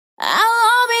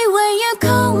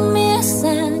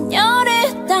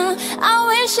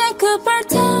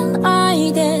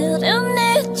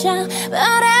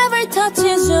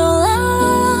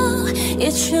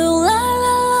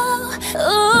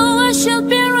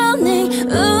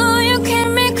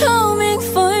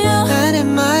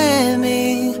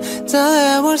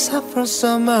up from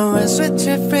somewhere else with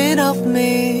different of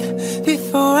me.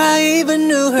 Before I even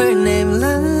knew her name,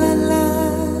 la la la.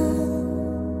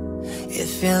 It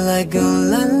felt like oh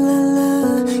la la la,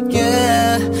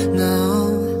 yeah, no.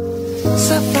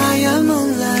 Sapphire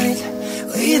moonlight,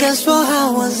 we danced for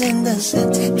hours in the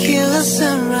sun, tequila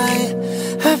sunrise.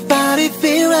 Her body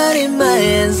feel right in my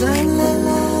hands, la la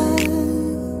la.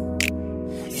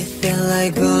 It felt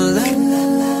like oh la la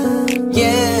la,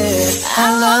 yeah.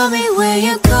 I love it when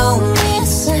you call me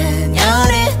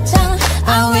señorita.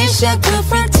 I wish I could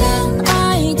pretend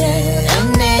I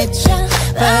didn't need ya,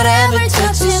 but every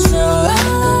touch is true, la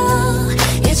la la.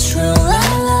 It's true, la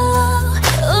la la.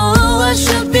 Ooh, I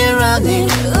should be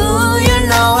running. Ooh, you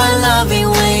know I love it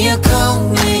when you call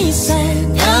me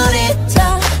señorita.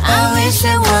 I wish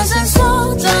it wasn't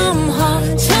so damn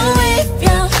hard to leave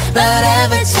ya, but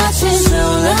every touch is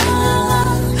true, la la la.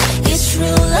 It's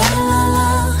true, la la la.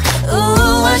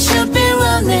 Ooh, I should be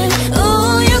running.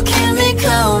 Ooh, you keep me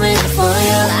coming for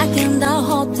you. Like in the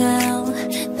hotel,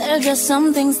 there are just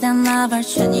some things that never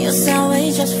change. You say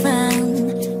we just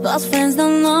friends, but friends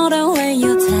don't know the way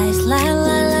you taste. La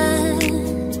la la.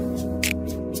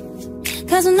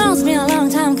 Cause I know it's been a long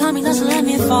time coming, doesn't let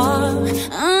me fall.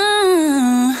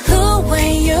 The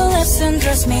way you listen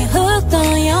dress me hooked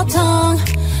on your tongue.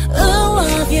 Ooh,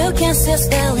 love you can't sit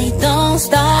still, don't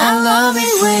stop. I love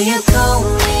it when you call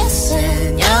me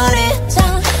señorita.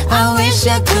 I wish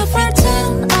I could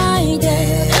pretend I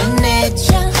didn't need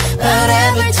ya, but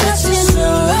every touch is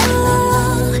true, la la la.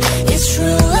 It's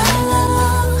true, la la la.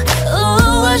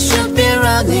 Ooh, I should be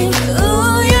running.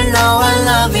 Ooh, you know I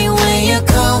love it when you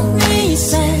call me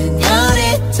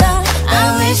señorita. I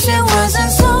wish it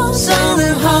wasn't so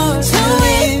hard to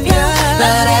leave ya,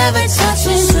 but every touch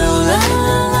is true, la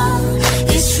la la.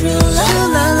 It's true, la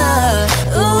la la.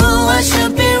 Ooh, I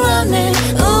should be running.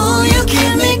 Ooh, you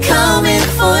keep me coming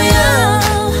for ya.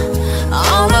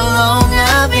 All along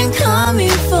I've been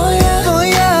coming for ya, oh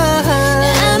yeah.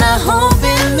 And I hope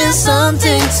it means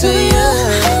something to you.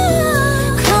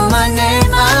 Call my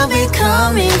name, I'll be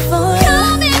coming for ya,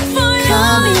 coming for ya,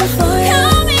 coming for ya,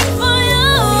 coming for ya,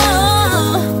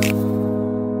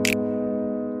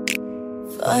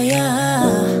 for ya.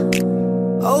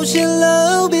 Oh, she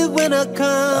love it when I come,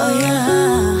 oh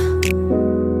yeah.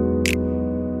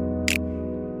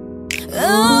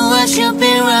 Ooh, I should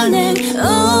be running.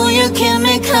 Ooh, you keep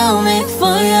me coming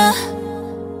for ya.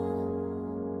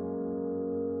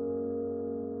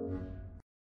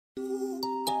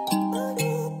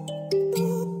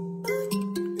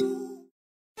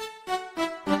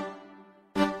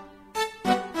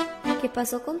 ¿Qué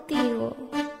pasó contigo?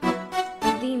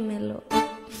 Dímelo.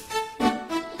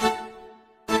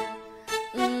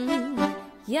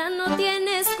 Ya no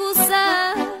tiene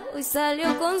excusa. Hoy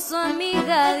salió con su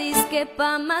amiga, dizque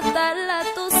pa' matar la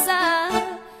tusa,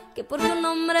 que porque un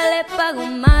hombre le pagó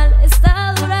mal,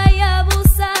 está dura y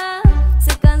abusa.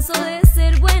 Se cansó de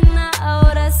ser buena,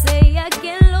 ahora es ella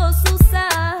quien los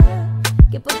usa,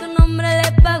 que porque un hombre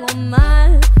le pagó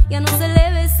mal, ya no se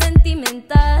le ve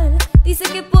sentimental. Dice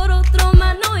que por otro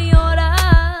más no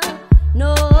llora,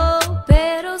 no,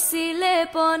 pero si le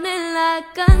ponen la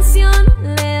canción,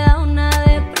 le da una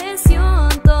depresión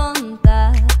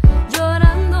tonta.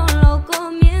 Llorando lo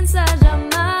comienza a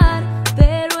llamar,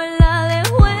 pero él la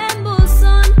dejó en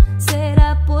buzón.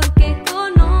 Será porque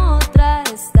con otra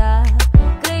está,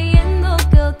 creyendo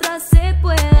que otra se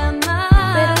puede amar.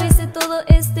 Pero hice todo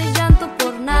este llanto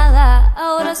por nada,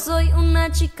 ahora soy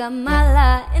una chica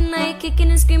mala. And now you're kicking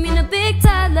and screaming a big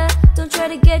toddler. Don't try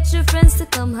to get your friends to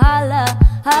come holla,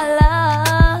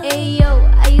 holla. Hey yo,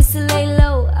 I used to lay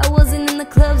low, I wasn't in the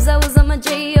clubs, I was on my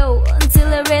J.O. Until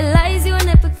I realized you an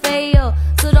epic fail.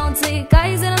 So don't take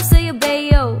guys that I'm say obey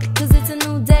yo, cause it's a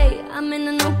new day, I'm in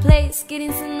a new place,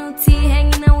 getting some new tea,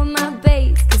 hanging out with my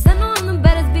bass. Cause I know I'm the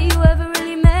baddest B you ever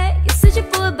really met. You're searching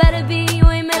for a better B, you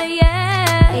ain't met it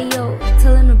yet. Hey yo,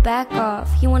 tell him to back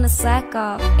off, he wanna slack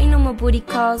off. Ain't no more booty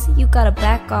calls, you gotta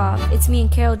back off. It's me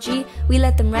and Carol G, we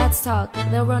let them rats talk.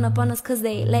 They'll run up on us cause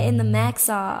they letting the max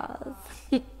off.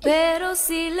 Pero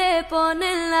si le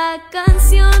ponen la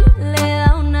canción, le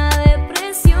da una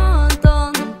depresión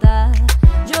tonta.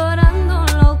 Llorando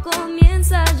lo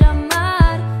comienza a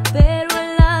llamar, pero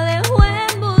él la dejó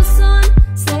en buzón.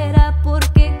 Será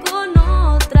porque con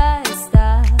otra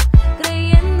está,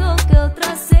 creyendo que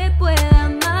otra se puede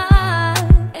amar.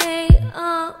 Ey,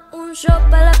 un shot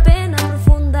para la pena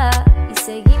profunda y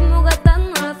seguimos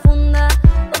gastando la funda.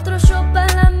 Otro shot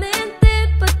para la mente,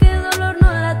 pa' que el dolor no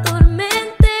la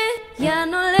atormente. Ya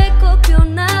no le copio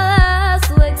nada,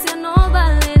 su ex ya no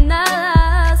vale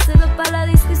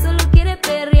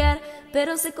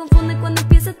se confunde cuando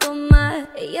empieza a tomar.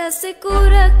 Ella se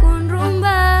cura con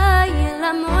rumba y el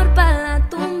amor para la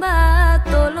tumba.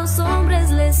 Todos los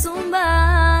hombres le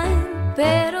zumban,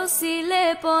 pero si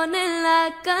le ponen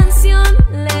la canción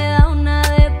le da una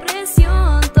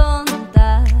depresión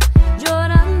tonta.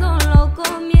 Llorando lo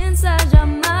comienza a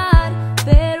llamar,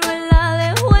 pero él la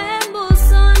dejó en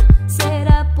buzón.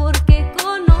 Será porque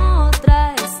con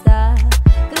otra está,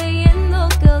 creyendo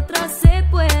que otra se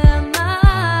puede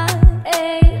amar.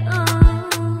 Ey,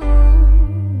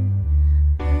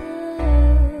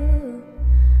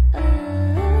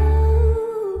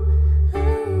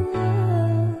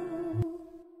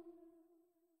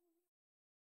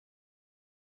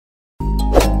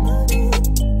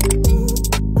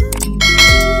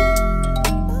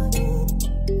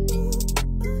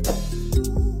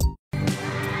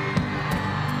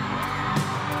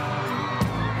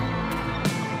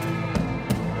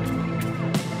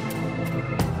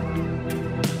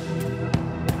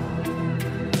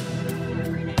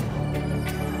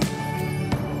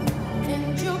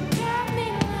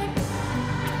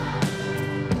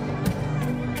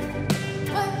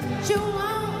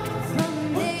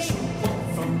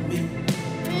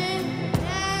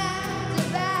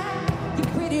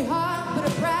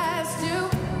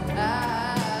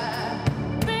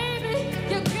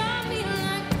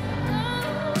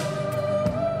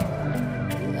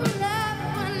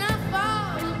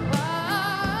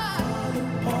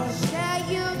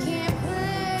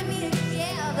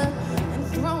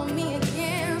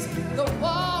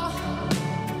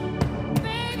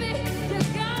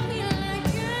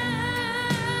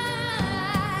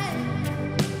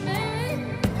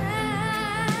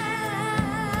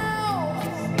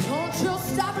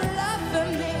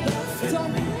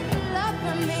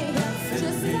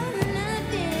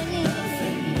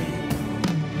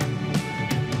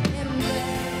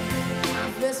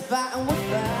 fighting with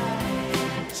fire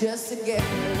just to get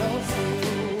close to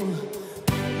you.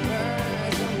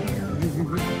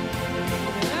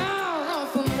 I'll run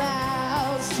for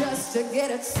miles just to get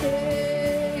a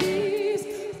taste.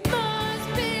 Must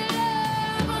be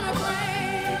love on a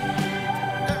brain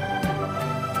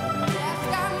that's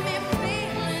got me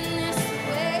feeling this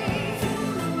way.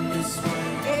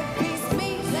 It beats me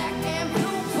black and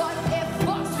blue, but it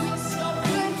fucks me so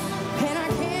good, and I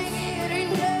can't get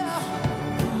enough.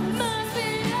 Must be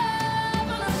love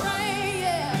on a brain,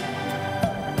 yeah.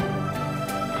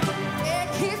 It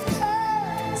keeps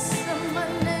cursing my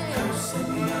name.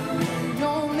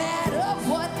 No matter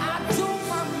what I do,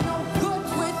 I'm no good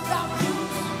without you,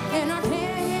 and I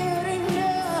can't get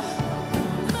enough.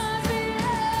 Must be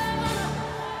love on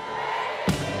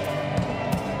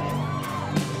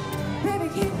a baby,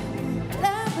 keep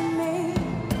loving me,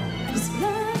 just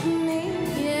love me,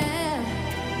 yeah,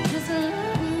 just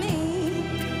love me.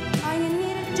 All you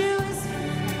need to do is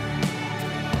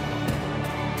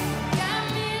got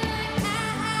me like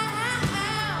ow.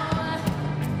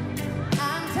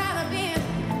 I'm tired of being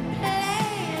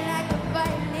played like a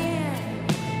violin.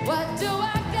 What do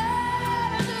I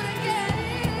gotta do to get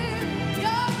in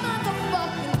your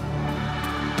motherfucking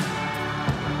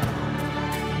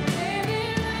baby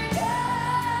like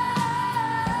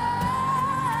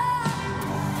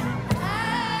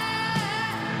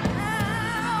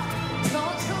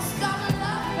don't you stop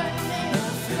loving me.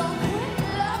 Don't quit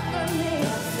loving me.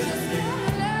 Just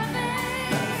love me.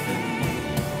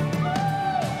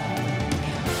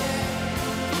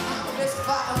 I'm just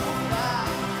fighting with fire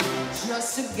just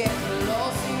to get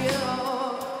close to you,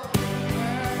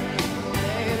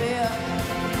 baby.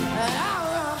 And I'll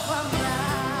run for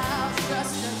miles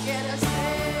just to get a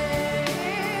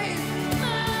taste.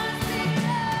 Must be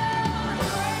love on a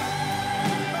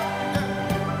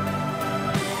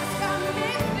it's got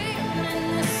me feeling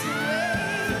this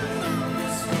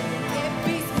way. It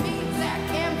beats me black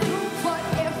and blue, but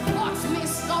it fucks me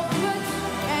so good,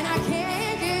 and I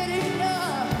can't get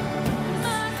enough.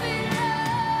 Must be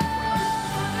love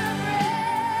on a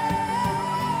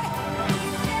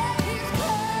yeah, he's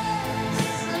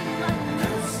cursing my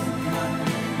nerves.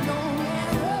 No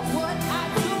matter what I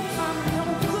do, I'm no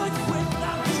good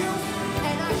without you,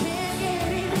 and I can't get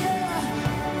enough.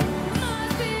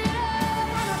 Must be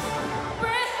love on a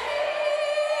brain.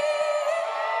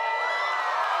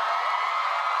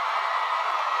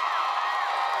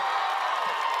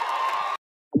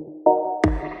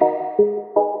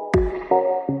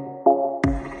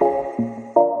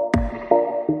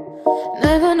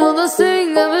 Never know the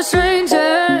sting of a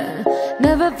stranger.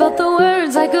 Never felt the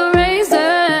words like a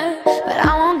razor. But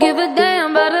I won't give a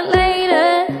damn about it later.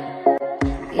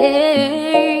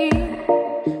 Yeah.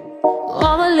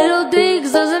 All the little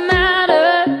things doesn't matter.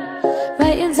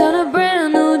 Writing down a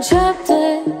brand new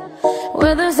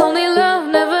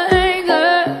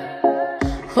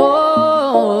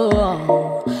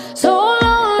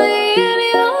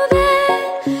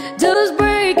does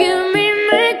breaking me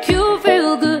make you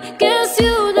feel good? Guess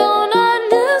you don't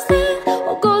understand.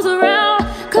 What goes around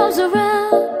comes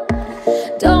around.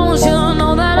 Don't you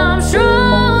know that I'm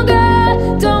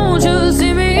stronger? Don't you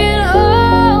see me in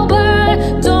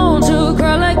over? Don't you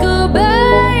cry like a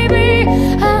baby?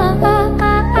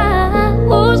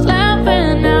 Who's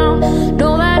laughing now?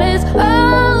 Know that it's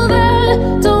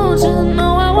over. Don't you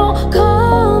know I won't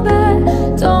come back?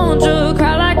 Don't you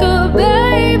cry like a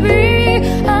baby?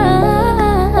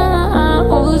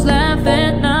 Who's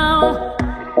laughing now?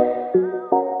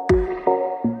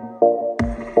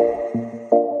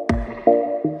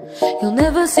 You'll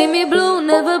never see me blue,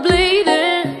 never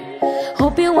bleeding.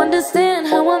 Hope you understand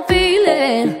how I'm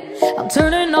feeling. I'm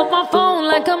turning off my phone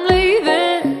like I'm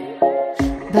leaving.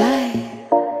 Bye.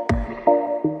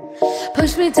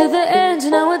 Push me to the edge,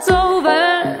 now it's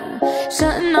over.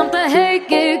 Shutting off the hate,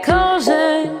 get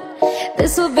caution.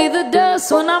 This'll be the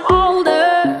dust when I'm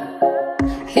older.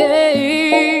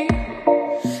 Yeah.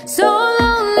 So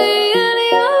lonely in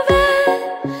your bed.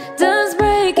 Does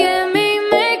breaking me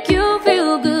make you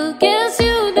feel good? Guess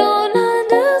you don't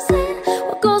understand.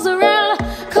 What goes around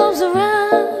comes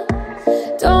around.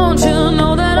 Don't you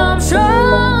know that I'm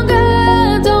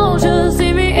stronger? Don't you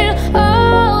see me in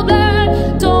all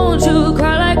black? Don't you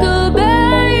cry like a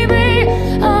baby?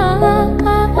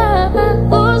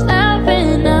 Who's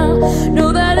laughing now?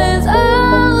 Know that it's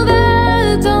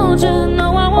over. Don't you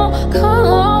know I won't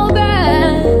come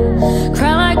back?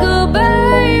 Cry like a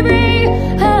baby.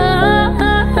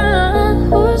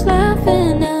 Who's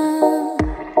laughing now?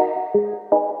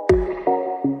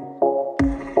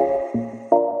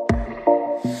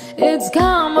 It's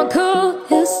comical,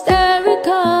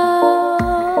 hysterical,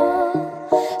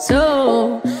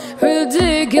 so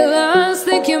ridiculous.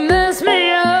 Think you messed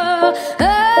me up.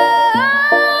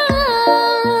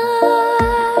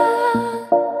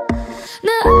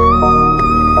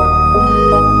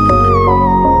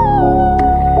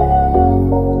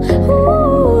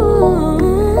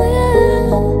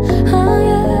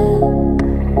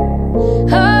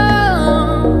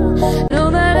 Know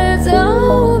that it's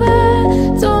over.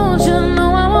 Don't you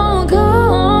know I won't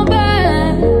come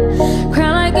back? Cry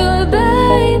like a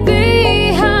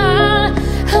baby.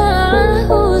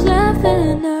 Who's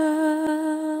laughing now?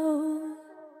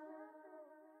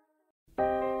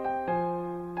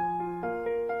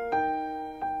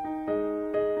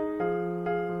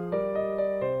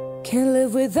 Can't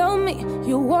live without me.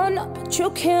 You wanna, but you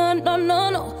can't. No, no,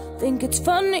 no. Think it's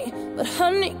funny, but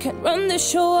honey, can't run this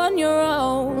show on your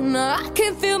own. I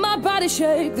can feel my body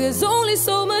shake. There's only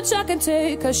so much I can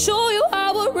take. I'll show you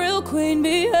how a real queen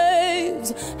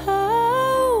behaves.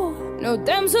 Oh, no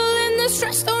damsel in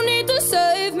distress, don't need to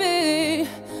save me.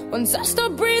 Once I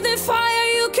start breathing fire,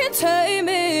 you can tame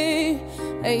me.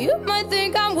 And you might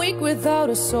think I'm weak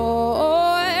without a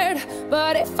sword,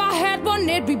 but if I had one,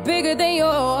 it'd be bigger than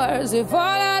yours. If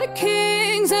all of the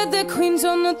kings had their queens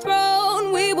on the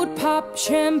throne, we would pop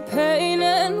champagne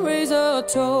and raise a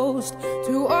toast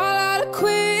to all of the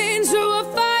queens who are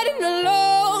fighting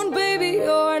alone. Baby,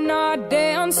 you're not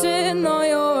dancing on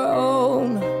your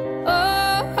own. Oh,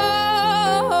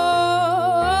 oh,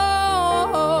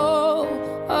 oh, oh,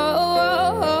 oh,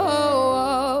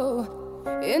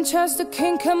 oh. In Chester,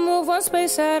 king can move one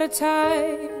space at a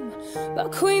time,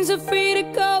 but queens are free to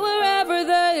go wherever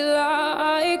they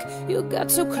like. You got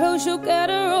too close, you'll get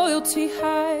a royalty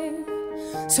high.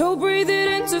 So breathe it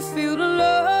in to feel the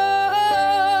love.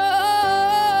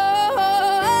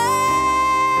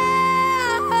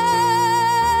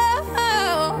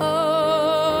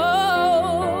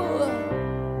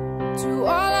 To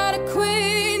all of the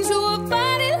queens who are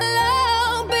fighting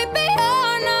alone, baby,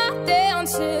 you're not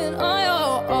dancing on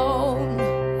your own.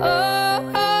 Oh,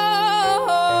 oh,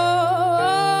 oh,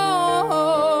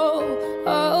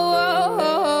 oh, oh,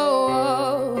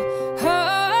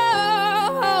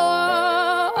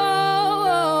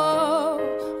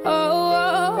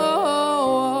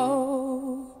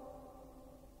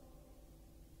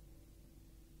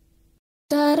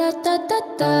 da da da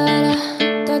da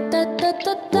da da da da da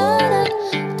da da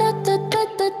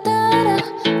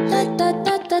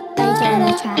da da da da.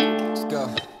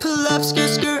 Pull up, skirt,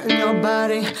 skirt in your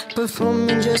body,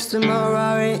 performing just a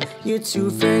Ferrari. You're too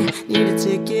fake, need a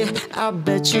ticket. I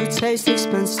bet you taste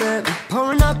expensive.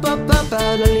 Pouring up, up, up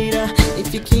out a liter.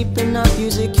 If you're keeping up,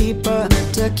 use a keeper.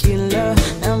 Tequila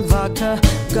and vodka,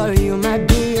 girl, you might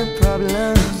be a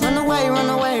problem. Run away, run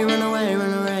away, run away,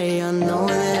 run away. I know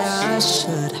that I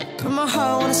should, but my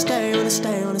heart wanna stay, wanna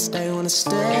stay, wanna stay, wanna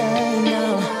stay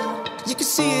now. You can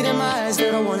see it in my eyes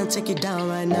that I wanna take you down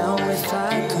right now if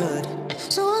I could.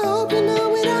 So I hope you know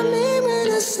what I mean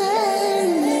when I say,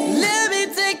 let me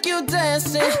take you you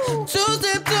dancing. Two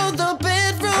step to the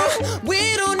bedroom.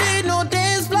 We don't need no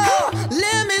dance floor.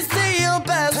 Let me see your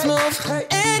best move.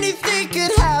 Anything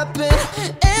could happen.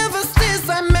 Ever since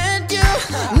I met you,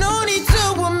 no need to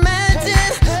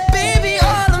imagine. Baby,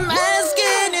 all I'm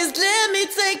asking is let me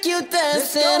take you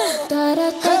dancing.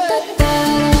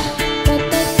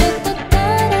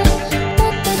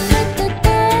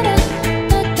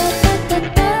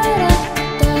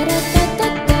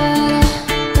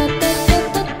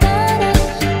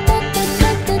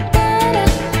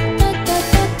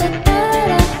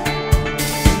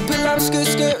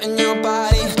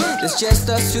 Just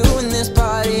us two in this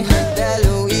party. That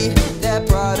Louis, that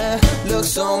Prada looks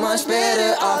so much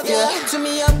better off ya. Turn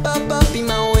me up, be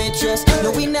my waitress.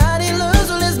 No, we not in love,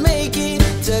 so let's make it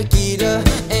tequila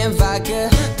and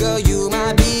vodka. Girl, you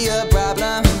might be a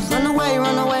problem. Run away,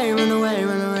 run away, run away,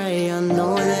 run away. I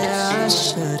know that I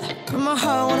should, but my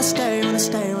heart wanna stay, wanna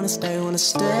stay, wanna stay, wanna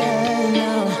stay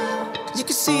now. You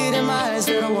can see it in my eyes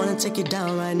that I wanna take you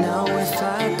down right now if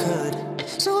I could.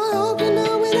 So I hope you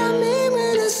know what I mean.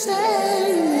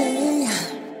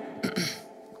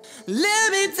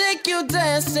 Let me take you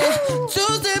dancing.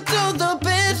 Two step to the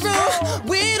bedroom.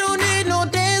 We don't need no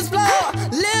dance floor.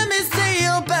 Let me see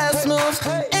your best move.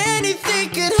 Anything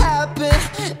could happen.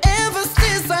 Ever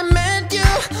since I met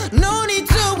you, no need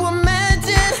to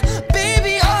imagine.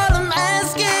 Baby, all I'm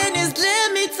asking is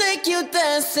let me take you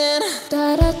dancing.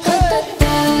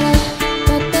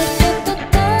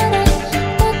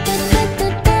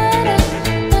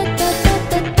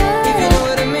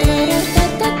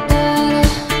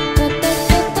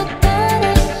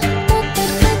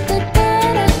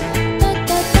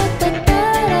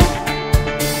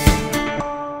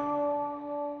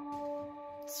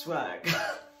 Swag.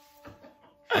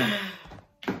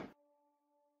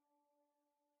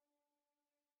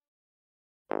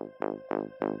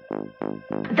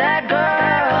 That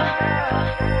girl.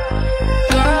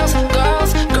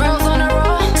 Girls on the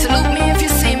road. Salute me if you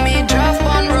see me. Drive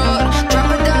on road.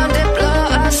 Drop it down that blow.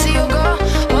 I see you go.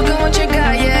 Walking with your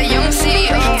guy, yeah, young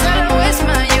CEO. Tell him waste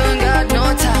man, you ain't got no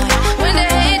time. When they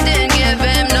hate, then give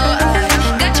him no eye.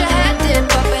 Got your head dip,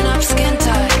 popping up skin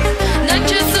tight. Not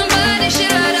just somebody, she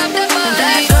light up the body.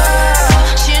 That girl,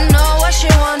 she know what she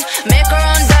want. Make her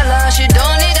own dollar, she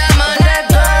don't need a man.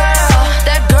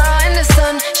 That girl in the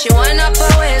sun, she wind up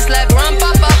her waist like rum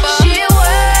pa pa pa. She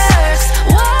wear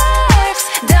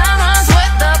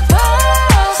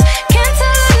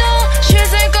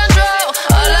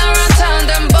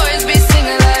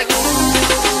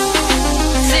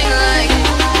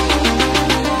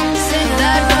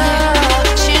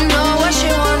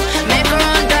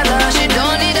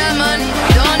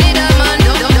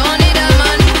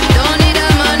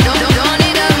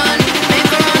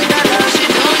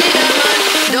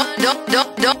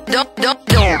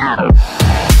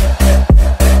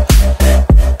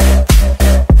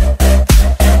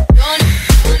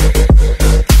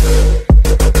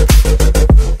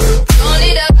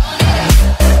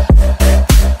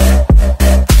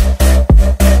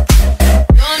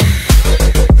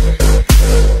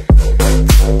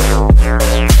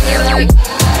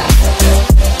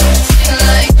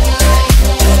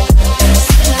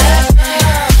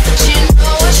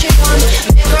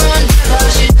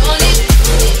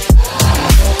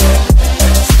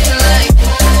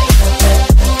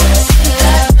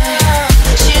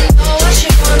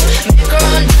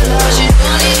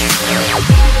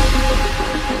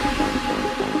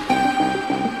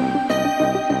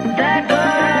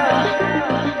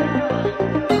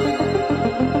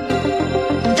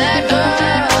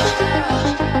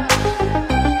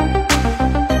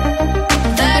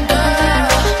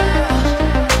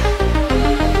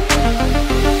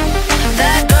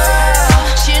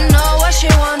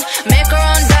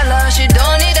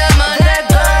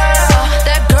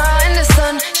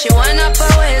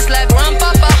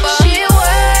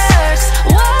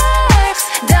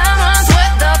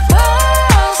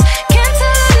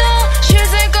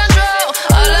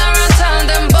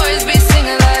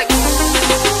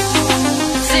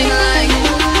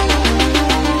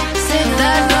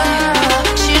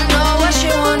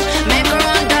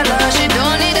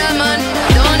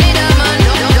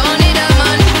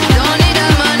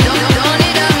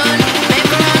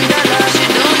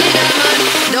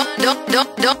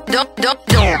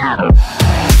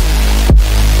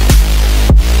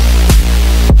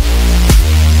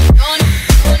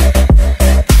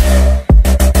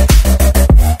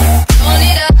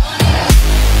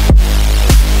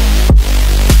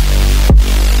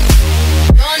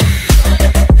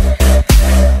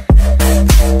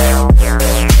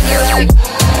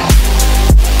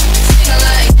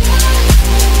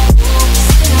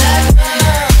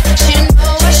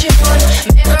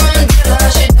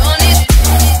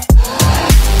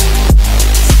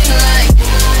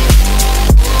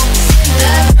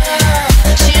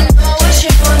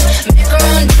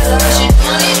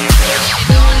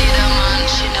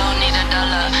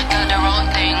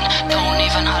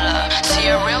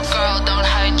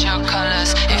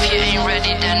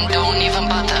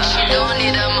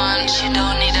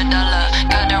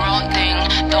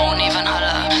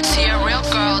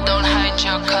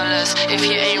colors. If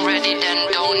you ain't ready, then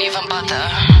don't even bother.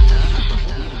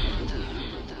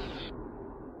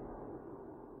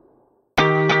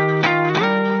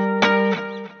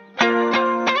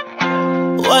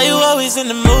 Why you always in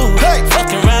the mood? Hey.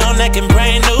 Fucking around acting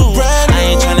brand new. I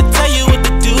ain't tryna tell you what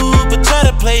to do, but try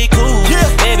to play cool. Yeah.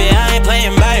 Baby, I ain't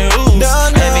playing by your rules.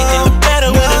 Everything look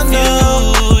better with a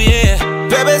view, yeah.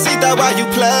 Bebecita, why you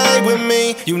play with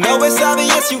me? You know it's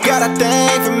obvious you got a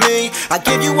thing for me. I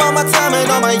give you all my time and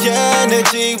all my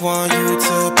energy. Want you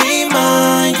to be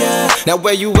mine, yeah. Now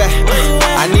where you at?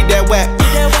 I need that wet.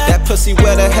 That pussy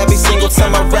wetter, heavy single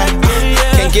time I rap.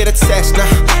 Can't get attached, nah,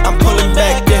 I'm pulling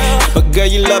back, yeah. But girl,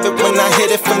 you love it when I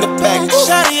hit it from the back.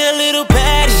 Shawty a little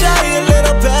patty, shawty a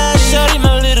little patty, shawty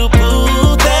my little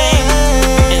boo thing.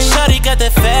 And shawty got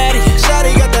that fatty,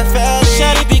 shawty got that fatty.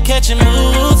 Shawty be catching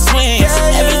mood swings,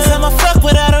 yeah, yeah. Every time I fuck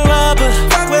without a rubber,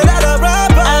 I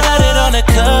got it on the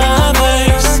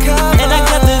covers, and I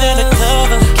kept it in the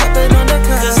cover,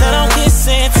 cause I don't kiss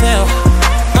and tell.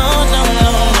 Oh no,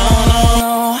 no, no,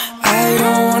 no, I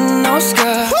don't want no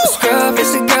scrub. Scrub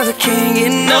is the girl that can't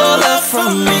get no love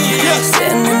from me.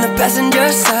 Sitting in the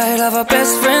passenger side of our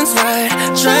best friend's ride,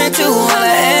 trying to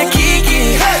holler and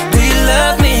kiki. Do you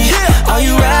love me? Are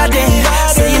you riding?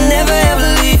 Say you never ever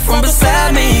leave from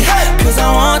beside me, cause I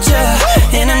want ya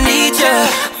and I need ya.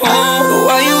 Oh,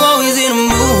 why you always in the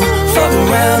mood? Fucking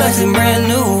around acting brand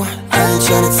new. I ain't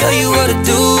tryna tell you what to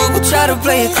do, but try to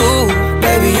play it cool.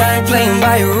 Baby, I ain't playing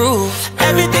by your rules.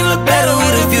 Everything look better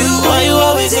with a view. Why you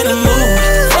always in the mood?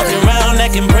 Fucking around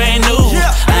acting brand new.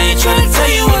 I ain't tryna tell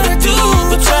you what to do,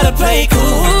 but try to play it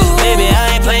cool. Baby,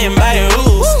 I ain't playing by your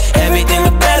rules. Everything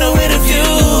look better with a view,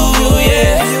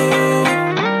 yeah.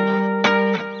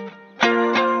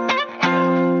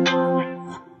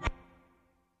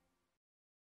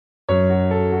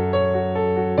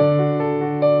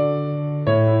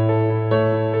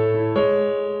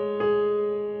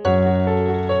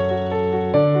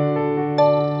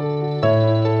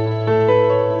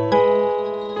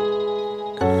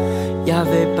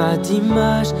 Y'avait pas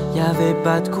d'image, y'avait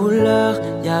pas de couleur,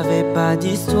 y'avait pas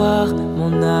d'histoire,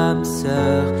 mon âme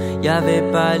sœur. Y'avait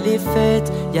pas les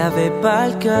fêtes, y'avait pas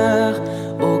le cœur,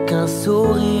 aucun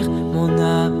sourire, mon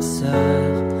âme sœur.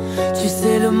 Tu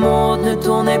sais, le monde ne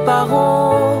tournait pas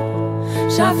rond.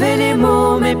 J'avais les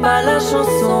mots mais pas la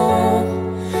chanson.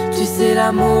 Tu sais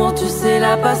l'amour, tu sais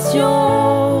la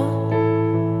passion.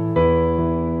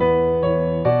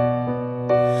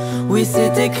 Oui,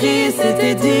 c'est écrit,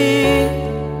 c'était dit.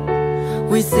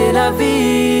 Oui, c'est la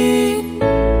vie.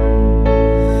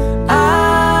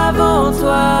 Avant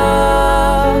toi,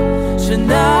 je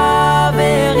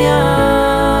n'avais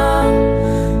rien.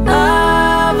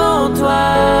 Avant toi,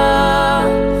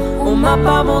 on m'a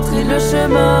pas montré le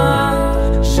chemin.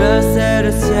 Je sais,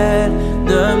 le ciel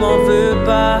ne m'en veut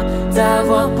pas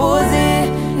d'avoir posé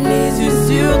les yeux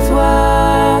sur toi.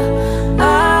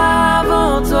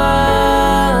 Avant toi,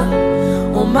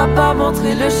 on m'a pas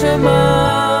montré le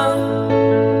chemin.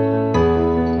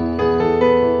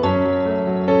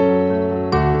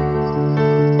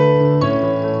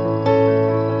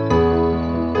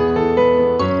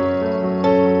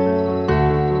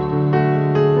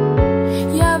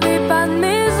 Y'avait pas de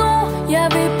maison,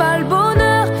 y'avait pas le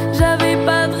bonheur, j'avais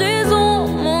pas de raison,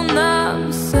 mon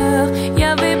âme sœur.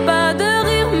 Y'avait pas de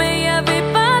rire, mais y'avait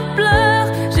pas de pleurs.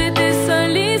 J'étais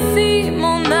seule ici,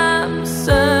 mon âme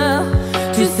sœur.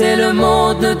 Tu sais, le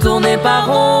monde ne tournait pas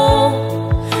rond.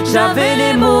 J'avais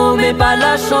les mots mais pas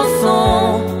la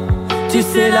chanson. Tu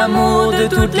sais, l'amour de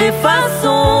toutes les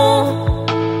façons.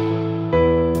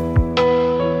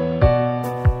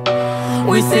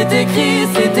 Oui, c'est écrit,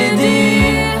 c'était dit.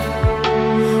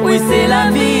 Oui, c'est la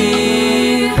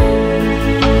vie.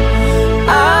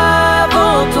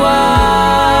 Avant toi,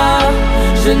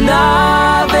 je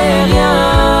n'avais rien.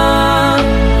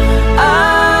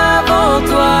 Avant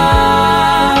toi,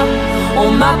 on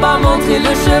m'a pas montré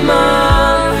le chemin.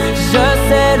 Je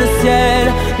sais, le ciel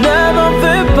ne m'en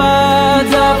veut pas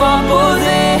d'avoir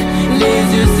posé les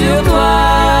yeux sur toi.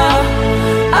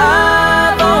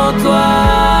 Avant toi,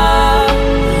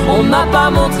 on m'a pas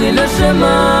montré le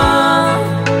chemin.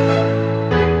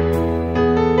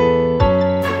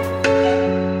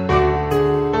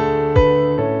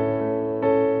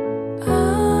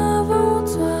 Avant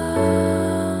toi,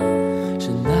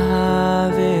 je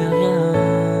n'avais rien.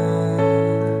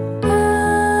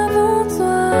 Avant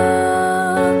toi,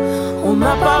 on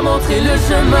m'a pas montré le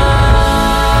chemin.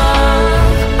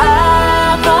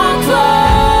 Avant toi,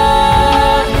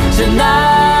 je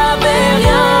n'avais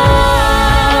rien.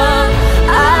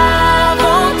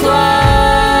 Avant toi,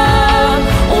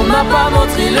 on m'a pas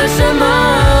montré le chemin.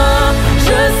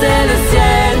 Je sais, le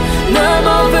ciel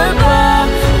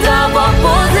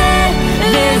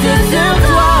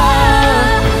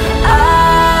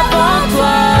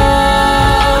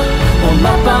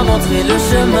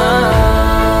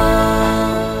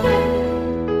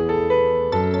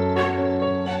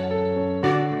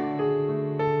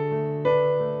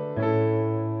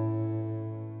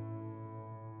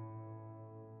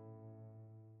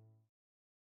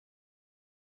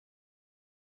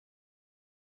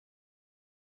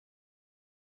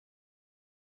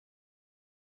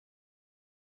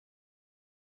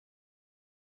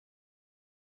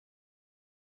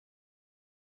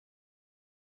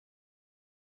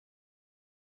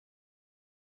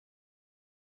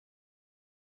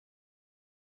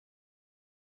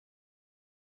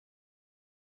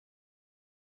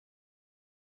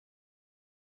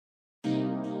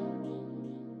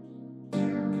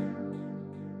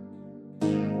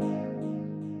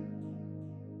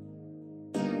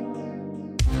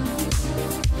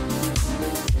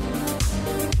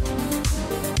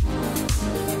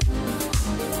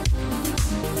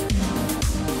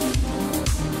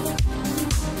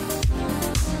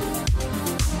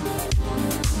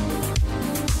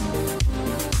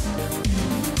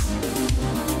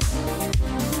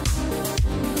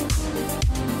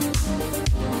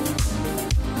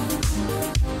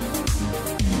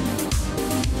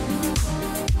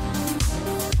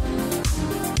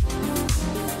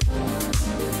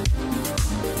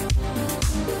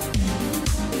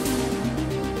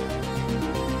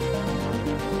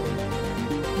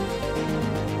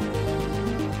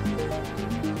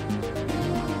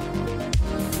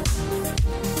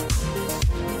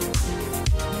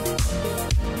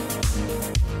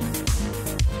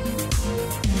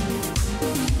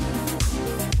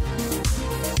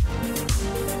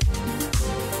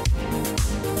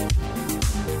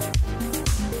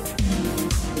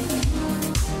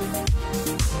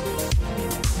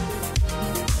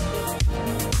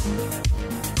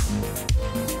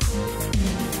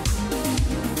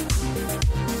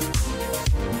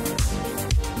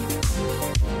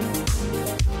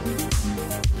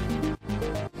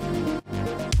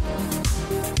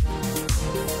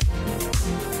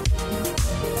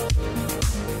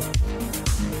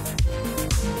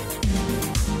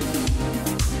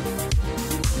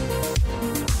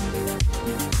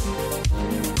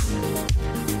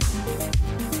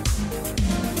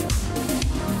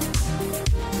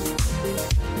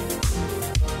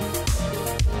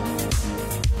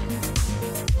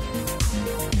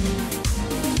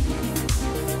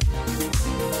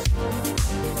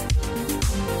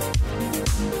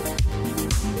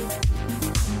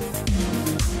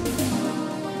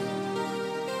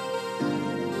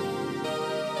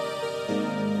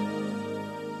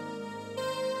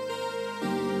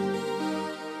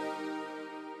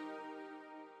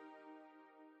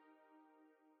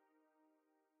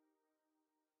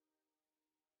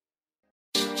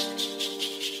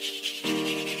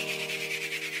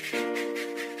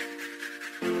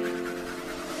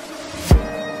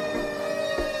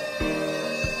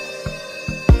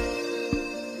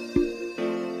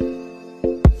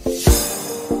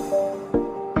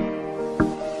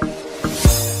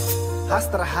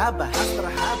Y'avait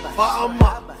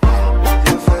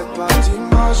pas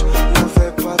d'image,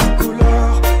 y'avait pas de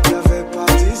couleur, y'avait pas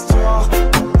d'histoire,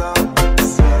 on a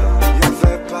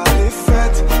y'avait pas les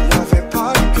fêtes, y'avait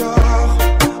pas le cœur,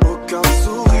 aucun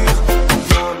sourire,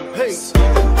 hey.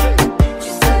 Tu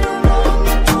sais le nom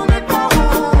mais tous mes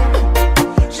parents,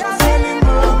 j'avais les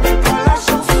mots mais pas la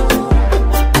chanson.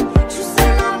 Tu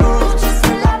sais l'amour, tu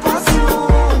sais la passion.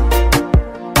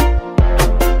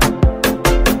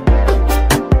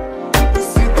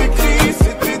 C'est écrit,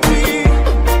 c'était dit,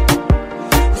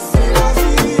 c'est la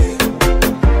vie.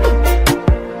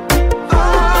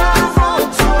 Avant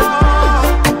toi,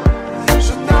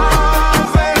 je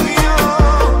n'avais rien.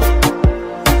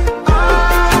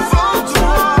 Avant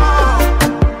toi,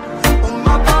 on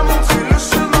m'a pas montré le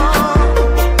chemin.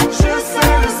 Je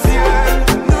sais le ciel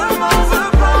ne m'en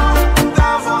veut pas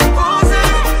d'avoir posé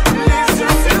les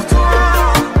yeux sur toi.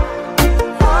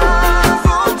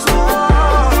 Avant toi,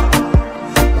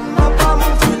 on m'a pas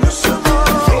montré le chemin.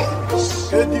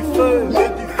 Et du feu,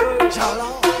 Charles.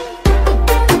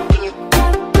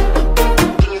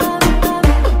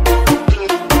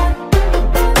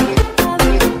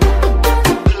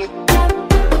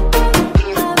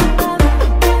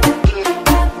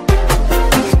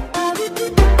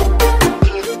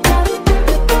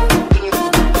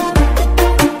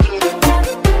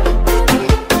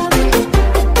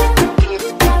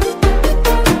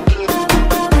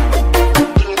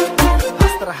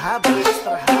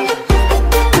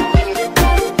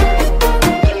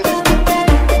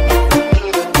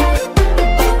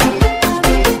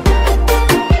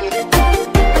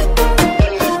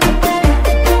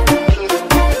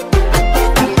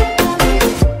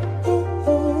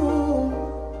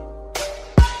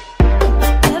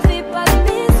 Y'avait pas de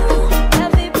maison,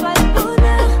 y'avait pas de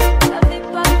bonheur, y'avait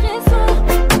pas de raison,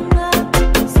 on a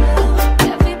peur.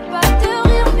 Y'avait pas de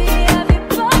rire, mais y'avait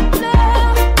pas de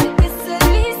pleurs. J'étais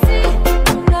seule ici,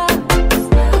 on a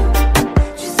peur.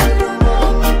 Tu sais le nom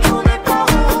mais tous mes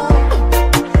parents,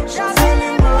 j'avais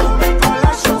les mots mais pas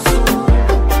la chanson.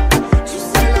 Tu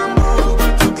sais l'amour de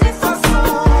toutes les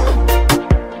façons.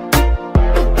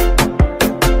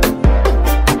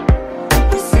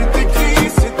 C'est écrit,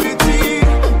 c'était dit,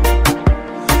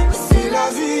 c'est la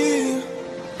vie.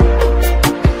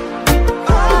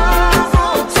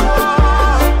 Avant toi,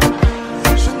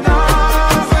 je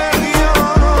n'avais rien.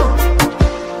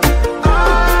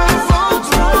 Avant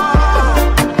toi,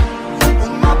 on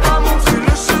m'a pas montré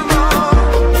le chemin.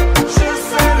 Je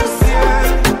sais le ciel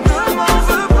ne m'en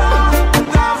veut pas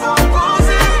d'avoir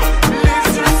posé les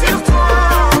yeux sur toi.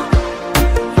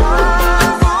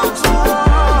 Avant toi,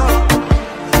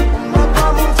 on m'a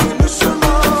pas montré le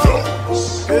chemin.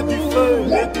 Et du feu,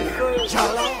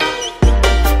 Charles.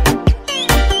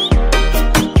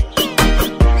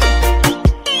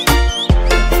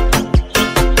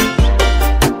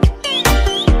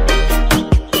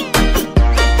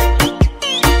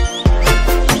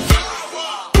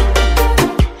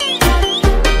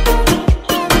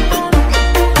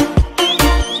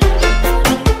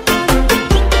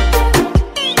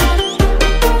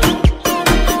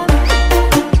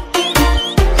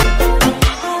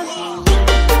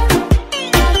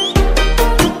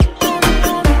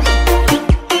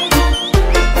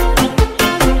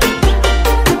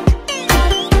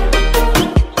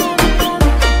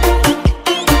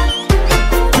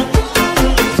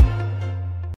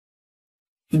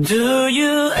 Do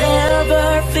you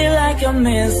ever feel like a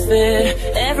misfit?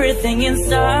 Everything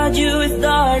inside you is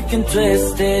dark and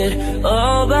twisted.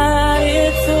 Oh, but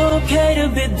it's okay to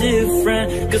be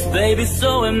different, 'cause baby,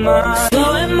 so am I. So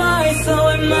am I, so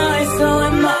am I, so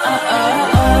am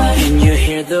I. Can you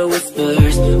hear the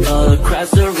whispers all across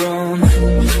the room?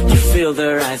 You feel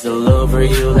their eyes all over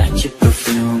you like your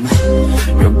perfume.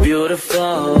 You're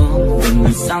beautiful, but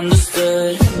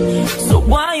misunderstood. So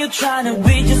why you trying to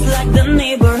be just like the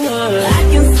neighborhood? I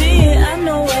can see it, I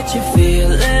know what you're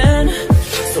feeling.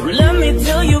 So let me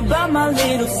tell you about my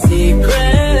little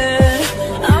secret.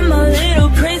 I'm a little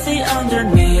crazy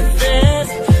underneath this,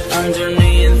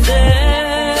 underneath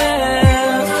this.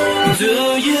 Do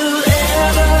you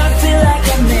ever feel like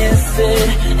I miss it?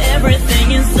 Everything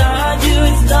inside you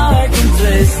is dark and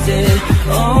twisted.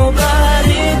 Oh, but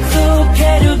it's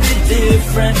okay to be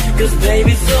different, 'cause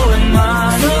baby, so am I.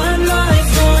 So am I,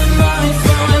 so am I,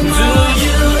 so am I. Do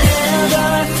you ever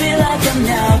feel like an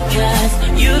outcast?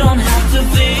 You don't have to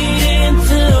fit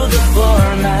into the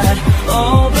format.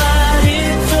 Oh, but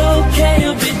it's okay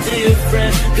to be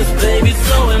different, 'cause baby,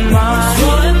 so am I. So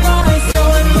am I, so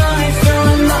am I, so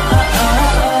am I.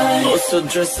 Oh, So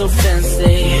dress so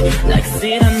fancy, like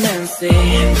Sid and Nancy.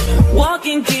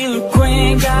 Walking killer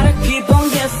queen, gotta keep on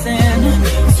guessing.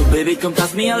 So baby, come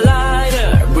pass me a lighter,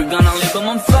 we're gonna leave them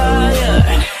on fire.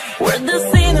 We're the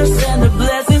sinners and the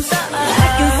blessings. I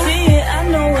can see it, I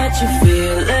know what you're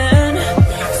feeling.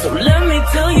 So let me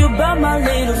tell you about my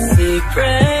little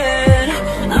secret.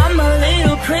 I'm a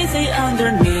little crazy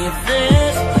underneath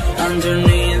this,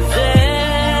 underneath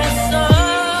this.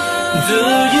 Oh, do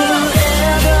you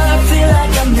ever feel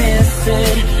like I miss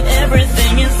it?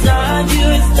 Everything inside you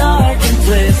is dark and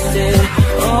twisted.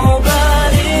 Oh, but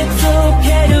it's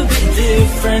okay to be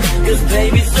different, 'cause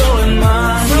baby, so am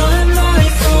I. So am I,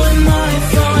 so am I,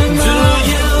 so am I. Do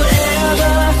you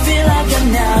ever feel like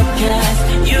an outcast?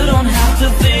 You don't have to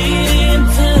fit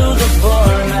into the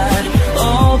format.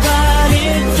 Oh, but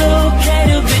it's okay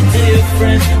to be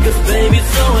different, 'cause baby,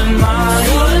 so am I.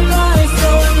 So am I,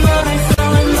 so am I, so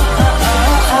am I.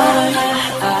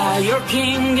 You're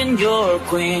king and you're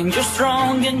queen, you're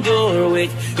strong and you're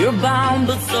weak, you're bound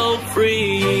but so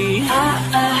free.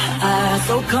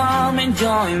 So come and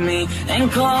join me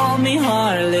and call me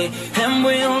Harley, and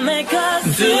we'll make us.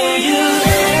 Do you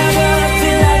ever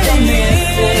feel like I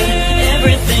miss it?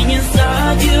 Everything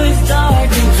inside you is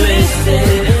dark and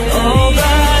twisted. Oh,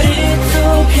 but it's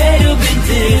okay to be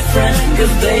different,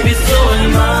 'cause baby, so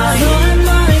am I. So am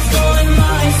I, so am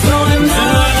I, so am I.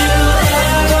 Do you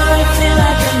ever feel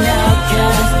like an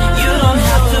outcast? You don't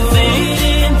have to fit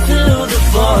into the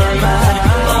format.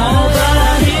 Oh,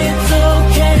 but it's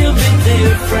okay to be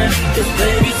different, 'cause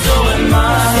baby, so am I.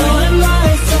 So am I,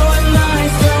 so am I,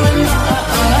 so am I.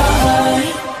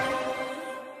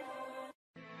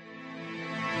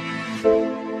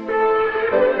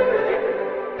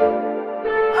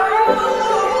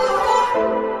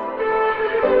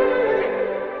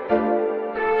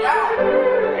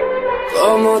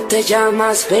 ¿Cómo te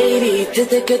llamas, baby?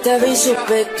 Desde que te vi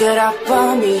supe que eras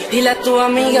pa' mí. Dile a tu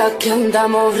amiga que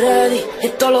andamos ready,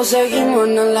 esto lo seguimos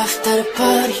en el after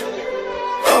party.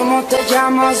 ¿Cómo te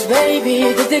llamas,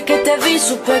 baby? Desde que te vi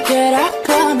supe que eras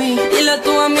pa' mí. Dile a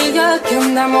tu amiga que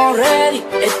andamos ready,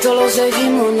 esto lo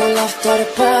seguimos en el after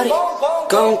party.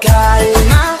 Con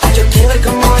calma, yo quiero ver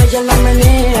cómo ella la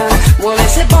menea. Mueve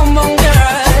ese bombón,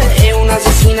 girl. Es una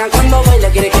asesina cuando baila,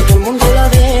 quiere que todo el mundo la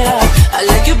vea. I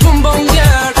like you, boom, boom,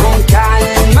 girl. Con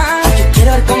calma, yo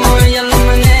quiero ver cómo ella lo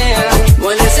menea.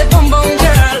 Mueve ese boom, boom,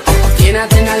 girl. Tiene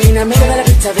adrenalina, mira de la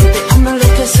pista, vente, hazme lo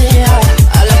que sea.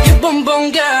 I like you, boom,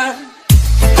 boom, girl.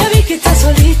 Ya vi que estás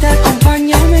solita,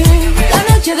 acompáñame.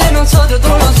 La noche de nosotros tú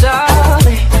lo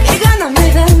sabes. Y ganas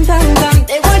me dan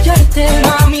de guayarte,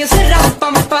 mami, ese rap,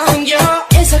 pam, pam, yo.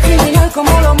 Esa criminal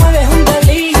como lo mueves un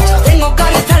delito. Tengo que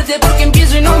arrestarte porque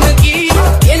empiezo y no me quito.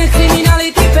 Tienes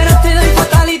criminality, pero te doy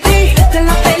fatality. Esta en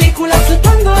la película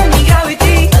flotando en mi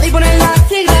gravity. Nadie pone la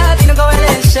sigla, tiene que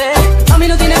obedecer. Mami,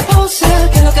 no tiene pose,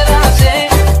 ¿qué es lo que hace?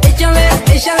 Échale,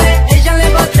 échale, échale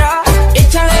pa' atrás.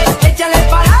 Échale, échale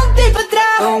para adelante y pa'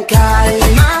 atrás. Con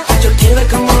calma, yo quiero ver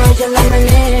cómo ella la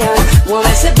menea. Mueve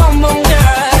ese bombón,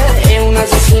 girl. Es una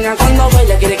asesina cuando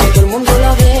baila, quiere que todo el mundo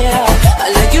la vea.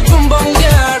 I like you, boom, boom,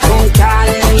 girl. Con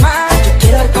calma, yo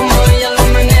quiero ver cómo ella la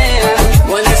menea.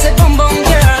 Mueve ese bombón,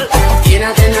 girl. Tiene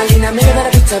adrenalina, mira de la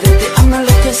pista, vente, hazme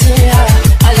lo que sea.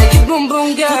 I like you, boom,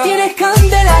 boom, girl. Tú tienes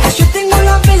candela, yo tengo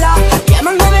la vela.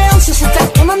 Llama al 911, se está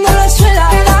quemando la suela.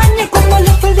 Cada año cuando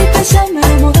la perdiste se me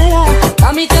remodela.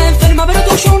 A mí te enferma, pero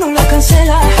tu show no lo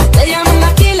cancela. Te llaman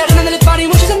aquí, la reina del party,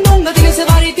 muchos en nunca tiene ese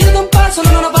bar y tírate un paso,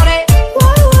 no, no paré.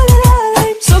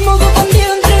 Somos dos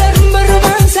bandidos entre la rumba y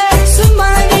romance.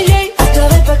 Zumba de DJ, otra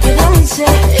vez pa' que dance.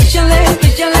 Échale,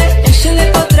 échale, échale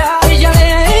pa' atrás.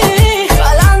 Échale,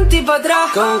 pa'lante y pa'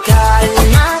 atrás. Con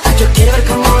calma, yo quiero ver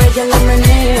cómo ella la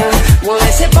menea. Mueve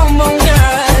ese bombón,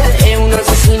 girl. Es una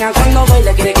asesina cuando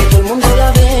baila, quiere que todo el mundo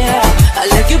la vea. I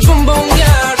like you, boom, boom,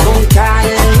 girl. Con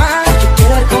calma, yo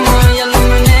quiero ver cómo ella la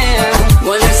menea.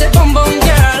 Mueve ese bombón,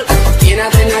 girl. Tiene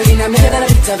adrenalina, mira de la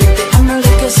pista, vente, hazme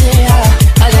lo que sea.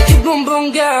 I like you, boom,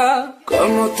 boom, girl.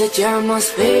 ¿Cómo te llamas,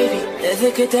 baby?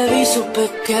 Desde que te vi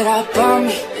supe que era pa'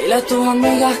 mí. Dile a tus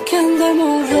amigas que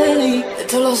andemos ready,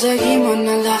 esto lo seguimos en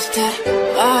el after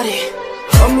party.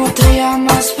 ¿Cómo te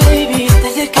llamas, baby?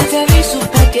 Desde que te vi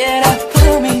supe que eras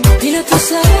para mí. Dile a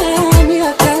tus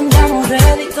amigas que andamos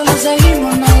ready, esto lo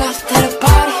seguimos en el after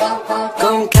party.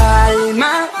 Con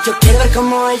calma, yo quiero ver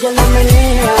cómo ella la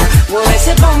menea. Mueve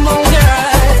ese bombón,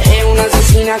 girl. Es una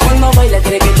asesina cuando baila,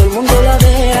 quiere que todo el mundo la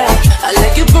vea. I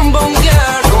like you, boom, boom,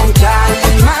 girl. Con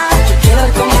calma, yo quiero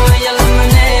ver cómo ella la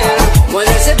menea.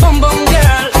 Mueve ese bombón,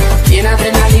 girl. Tiene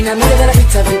adrenalina, mira de la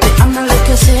pista, vente, hazme lo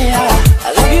que sea.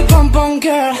 I love you, boom, boom,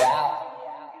 girl.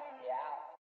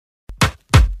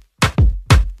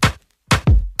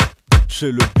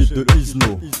 chez le beat de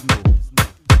Isno.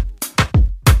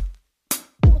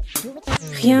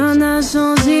 Rien n'a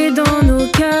changé dans nos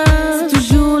cas, c'est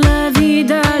toujours la vie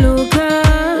d'Aloca.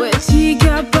 Ouais,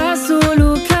 chica passe au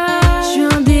loca. Je suis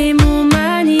un démon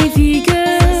magnifique,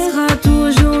 ce sera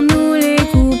toujours nous les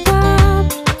coupables.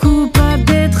 Coupables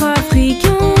d'être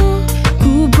africains,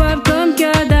 coupables comme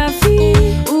Kadhafi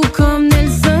ou comme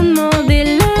Nelson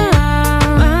Mandela.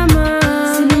 Maman,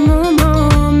 c'est le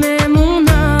moment, même on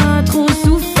a trop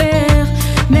souffert.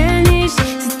 Mais niche,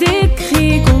 c'est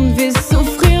écrit qu'on devait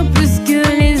souffrir plus que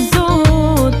les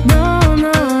autres. Non,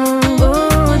 non,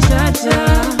 oh dja dja,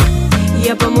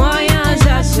 y'a pas moyen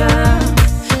dja dja.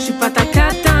 J'suis pas ta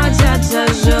cata dja dja,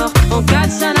 genre en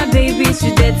katana baby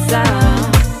tu dead ça.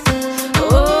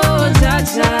 Oh dja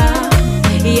dja,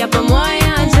 y'a pas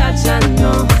moyen dja dja,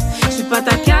 non. J'suis pas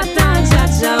ta cata dja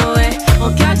dja, ouais.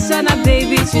 En katana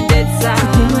baby tu dead ça.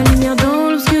 C'était ma lumière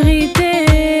dans l'obscurité.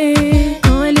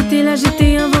 Quand elle était là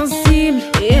j'étais invincible.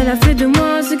 Et elle a fait de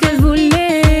moi ce qu'elle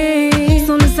voulait.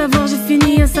 Sans le savoir j'ai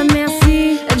fini à sa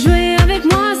merci. Elle jouait avec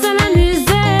moi, ça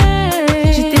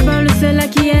l'amusait. J'étais pas le seul à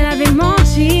qui elle avait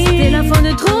menti. C'était la fois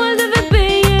de trop, elle devait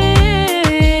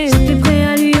payer. J'étais prêt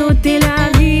à lui ôter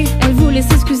la vie. Elle voulait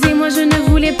s'excuser, moi je ne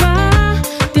voulais pas.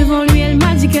 Devant lui elle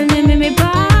m'a dit qu'elle ne m'aimait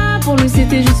pas. Pour lui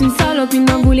c'était juste une salope, il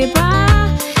n'en voulait pas.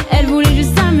 Elle voulait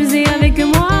juste s'amuser avec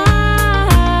moi.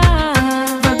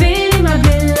 Va belle ma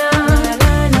bella,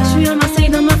 je suis à Marseille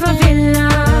dans ma favela.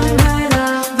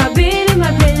 Va belle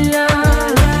ma bella,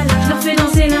 je leur fais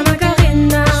danser la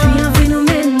macarena. Je suis un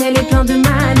phénomène, elle est plein de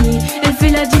manie. Elle fait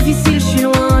la difficile, je suis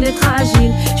loin d'être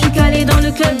agile. Je suis calé dans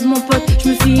le club, mon pote, je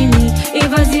me finis. Et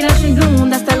vas-y lâche une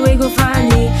blonde, hasta luego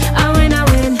Fanny. Awen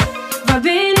awen, va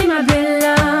belle ma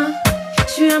bella,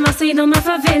 je suis à Marseille dans ma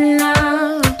favela.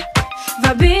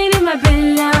 Va belle ma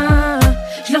bella,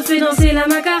 je leur fais danser la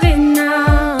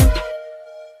macarena.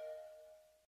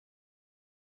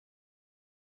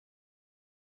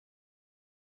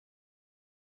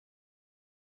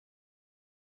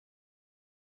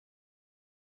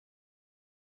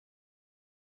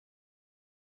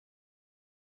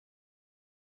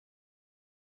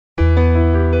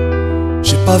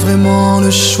 J'ai pas vraiment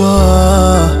le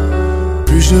choix.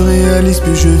 Plus je réalise,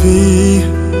 plus je vis.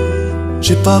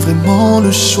 J'ai pas vraiment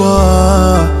le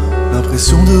choix.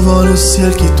 L'impression de voir le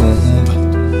ciel qui tombe.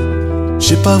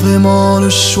 J'ai pas vraiment le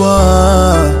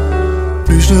choix.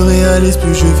 Plus je réalise,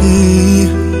 plus je vis.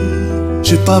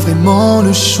 J'ai pas vraiment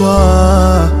le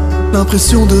choix.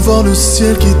 L'impression de voir le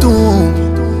ciel qui tombe.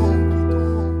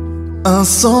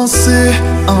 Insensé,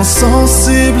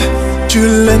 insensible. Tu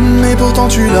l'aimes et pourtant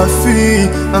tu la fuis.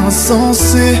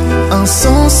 Insensé,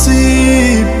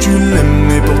 insensible. Tu l'aimes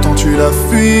et pourtant tu la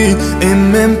fuis. Et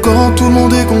même quand tout le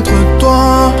monde est contre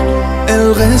toi,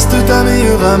 elle reste ta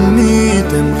meilleure amie.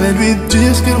 T'aimerais lui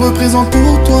dire ce qu'elle représente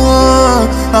pour toi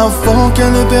avant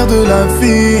qu'elle ne perde la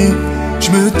vie.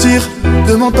 Je me tire,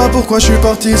 demande pas pourquoi je suis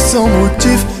parti sans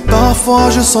motif. Parfois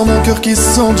je sens mon cœur qui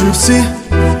s'endurcit.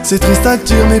 C'est triste à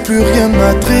dire mais plus rien ne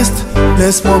m'attriste.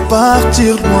 Laisse-moi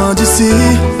partir loin d'ici.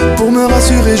 Pour me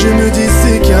rassurer je me dis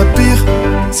c'est qu'il y a pire.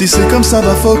 Si c'est comme ça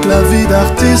va fuck la vie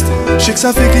d'artiste. Je sais que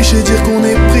ça fait cliché dire qu'on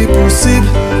est pris pour cible,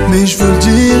 mais je veux le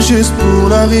dire juste pour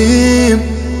la rime.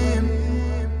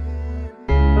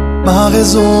 Ma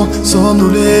raison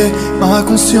somnolée, ma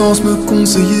conscience me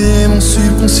conseillait, mon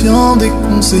subconscient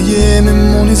déconseillé,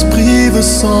 même mon esprit veut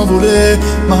s'envoler.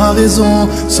 Ma raison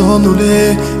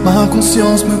somnolée, ma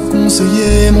conscience me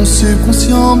conseillait, mon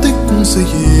subconscient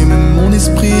déconseillé, même mon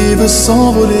esprit veut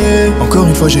s'envoler. Encore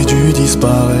une fois j'ai dû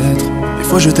disparaître. Des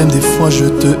fois je t'aime, des fois je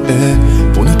te hais.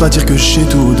 Pour ne pas dire que j'ai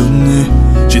tout donné,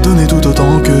 j'ai donné tout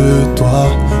autant que toi.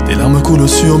 Des larmes coulent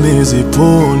sur mes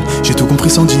épaules. J'ai tout compris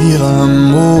sans dire un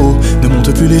mot. Ne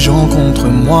monte plus les gens contre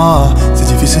moi. C'est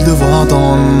difficile de voir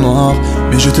dans le noir,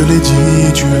 mais je te l'ai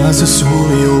dit, tu as ce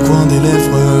sourire au coin des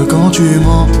lèvres quand tu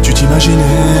mens. Tu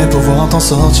t'imaginais pouvoir t'en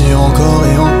sortir encore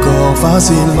et encore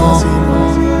facilement.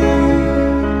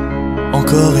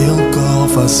 Encore et encore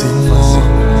facilement.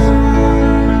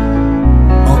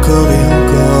 Encore et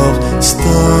encore,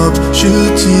 stop, je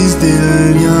tisse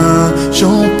des liens,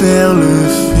 j'en perds le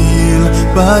fil,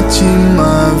 bâtis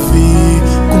ma vie,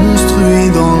 construit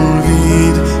dans le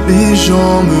vide. Les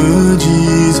gens me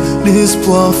disent,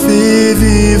 l'espoir fait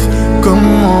vivre,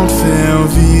 comment te faire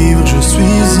vivre, je suis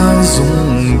un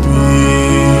zombie.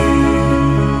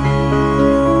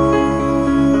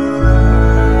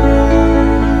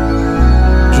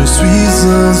 Je suis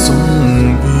un zombie.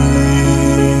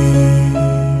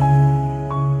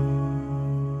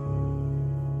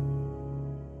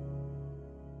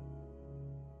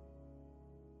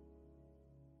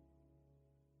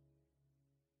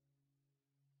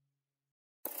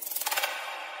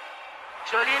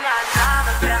 Jolie nana,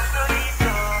 me faire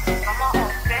solito. Comment on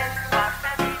fait, c'est pas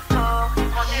fait du tout.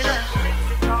 Manger le truc,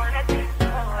 c'est dans les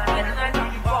picots. Être un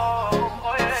pico,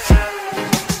 oh yeah.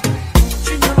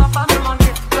 Tu ne vas pas me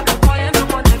manquer, je te croyais me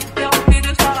connaître. T'es rempli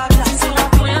de charlatans, ils seront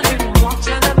pour rien du moi.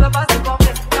 Je ne peux pas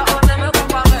supporter, car on aime me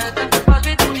comparer. T'inquiète pas, je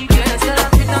vais tout niquer. C'est la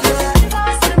putain de la vie,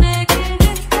 c'est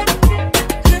l'équilibre.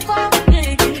 J'ai pas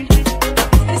l'équilibre.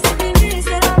 Et c'est fini,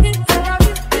 c'est la vie, c'est la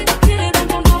vie. Qui est dans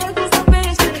ton dos, tout ça fait,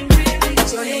 c'est une vie.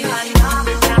 Jolie nana,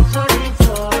 me faire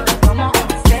solito. Comment on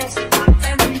fait, c'est pas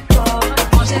fait du tout.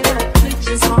 Manger le truc,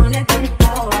 je sens les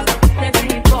picots. Les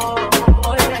picots,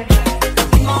 oh yeah.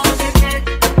 Mange des bêtes,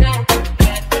 merde,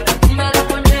 merde. On met la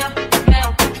première,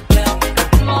 merde, merde.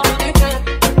 Mange des bêtes,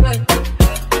 merde,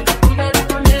 merde. On met la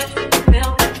première,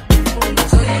 merde.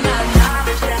 Jolie nana,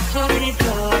 me faire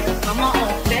solito. Comment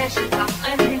on fait, je suis pas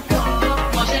un pico.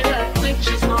 Manger le truc,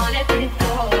 je sens les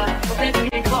picots. Les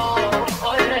picots,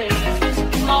 oh yeah.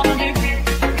 Mange des bêtes,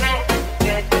 merde,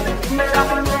 merde. On met la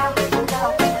première,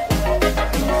 merde.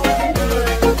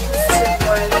 C'est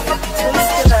moi, tout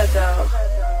ce que j'adore.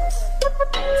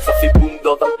 Ça fait boum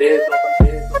dans ta tête.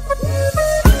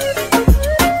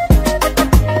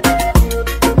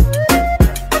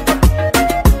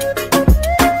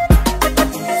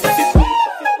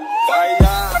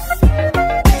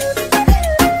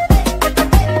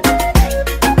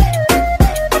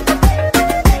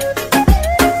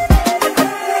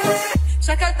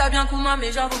 Chacun t'a bien Kouma,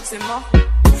 mais j'avoue que c'est mort.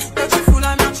 Quand tu fous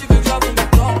la merde, tu veux que j'avoue mes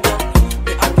torts.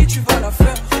 Mais à qui tu vas la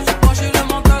faire? Moi j'ai le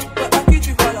mental, à qui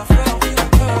tu vas la faire?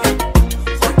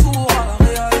 Retour à la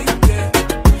réalité.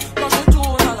 Quand je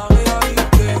tourne à la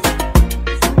réalité.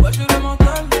 Moi j'ai le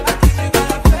mental, à qui tu vas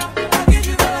la faire? À qui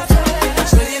tu vas la faire?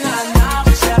 Jolie nana,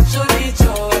 recherche jolie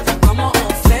chose. Comment on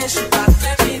fait? Je suis pas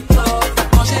très pito.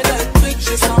 Manger le truc,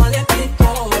 je sens les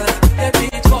picots. Les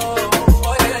picots,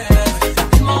 oh yeah.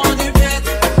 Ils m'ont rendu bête,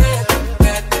 bête,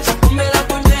 bête. On met la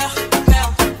première,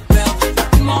 merde, merde.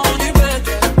 Ils m'ont rendu bête,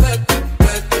 bête,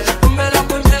 bête. On met la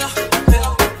première,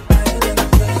 merde, merde.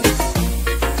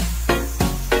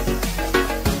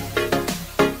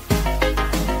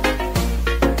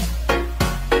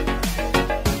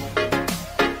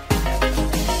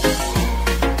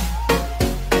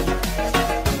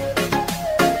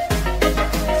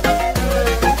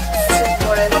 C'est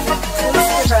moi, tout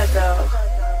ce que j'adore.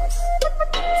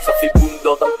 Ça fait boum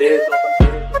dans ta tête.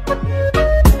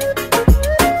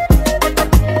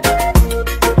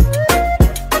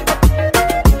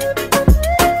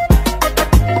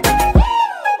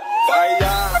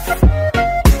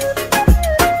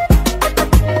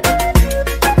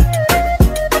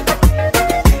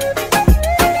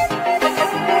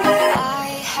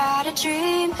 I had a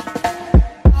dream.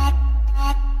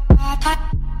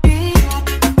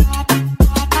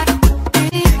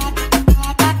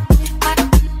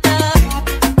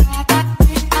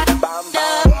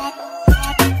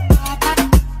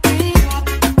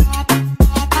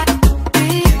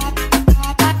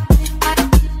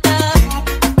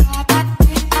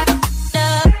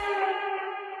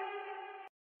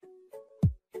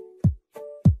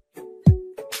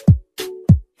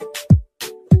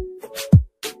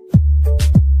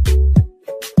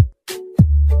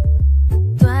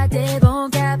 Toi t'es bon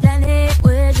qu'à planer,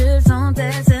 ouais je le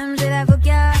sentais, j'ai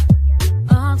l'avocat.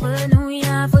 Entre nous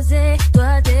y'a un fossé,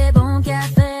 toi t'es bon qu'à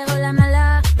faire la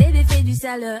mala. Bébé fais du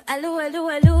sale, allô allô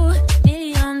allô.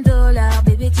 $1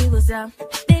 bébé tu vois ça.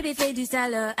 Bébé fais du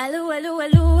sale, allô allô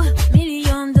allô.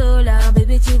 $1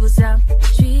 bébé tu vois ça.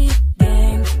 J'suis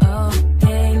gang, oh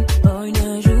gang, boy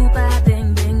ne joue pas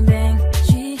bang bang bang.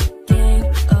 J'suis gang,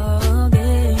 oh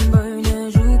gang, boy ne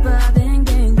joue pas bang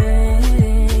bang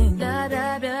bang. Bla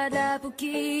bla bla bla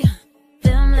pouki.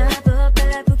 Ferme la porte à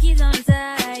la pouki dans le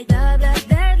side. Bla bla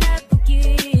bla bla pouki.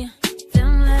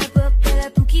 Ferme la porte à la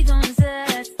pouki dans le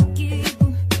side. Pouki,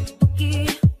 pouki.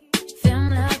 Ferme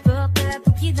la porte à la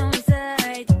pouki dans le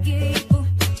side. Pouki,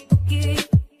 pouki.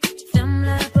 Ferme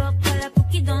la porte à la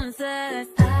pouki dans le side.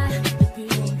 Ah, depuis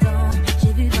longtemps,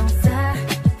 j'ai vu dans ça.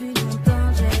 Depuis longtemps,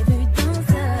 j'ai vu dans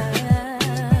ça.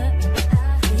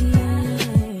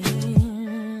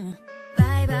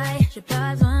 Bye bye, j'ai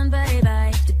pas besoin de bye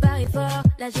bye. Tu paries fort,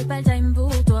 là j'ai pas le time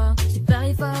pour toi. Tu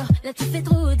paries fort, là tu fais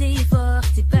trop d'efforts.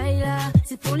 C'est pas là,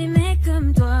 c'est pour les mecs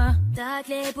comme toi. Ta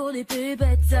clé pour des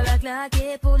pupettes, ça va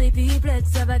claquer. Pour des pipelettes,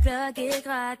 ça va claquer,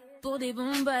 crack. Pour des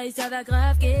bombes, ça va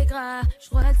grave, qu'écra.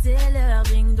 J'crois que c'est leur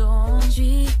ding dong.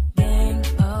 J'suis gang,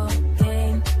 oh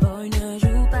gang, boy ne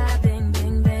joue pas bang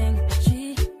bang bang.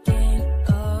 J'suis gang,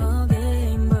 oh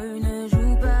gang, boy ne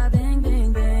joue pas bang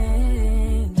bang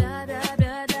bang. Bla bla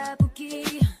bla bla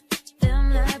pouki.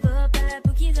 Ferme la porte à la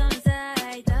pouki dans le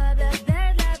side. Bla bla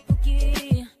bla bla pouki.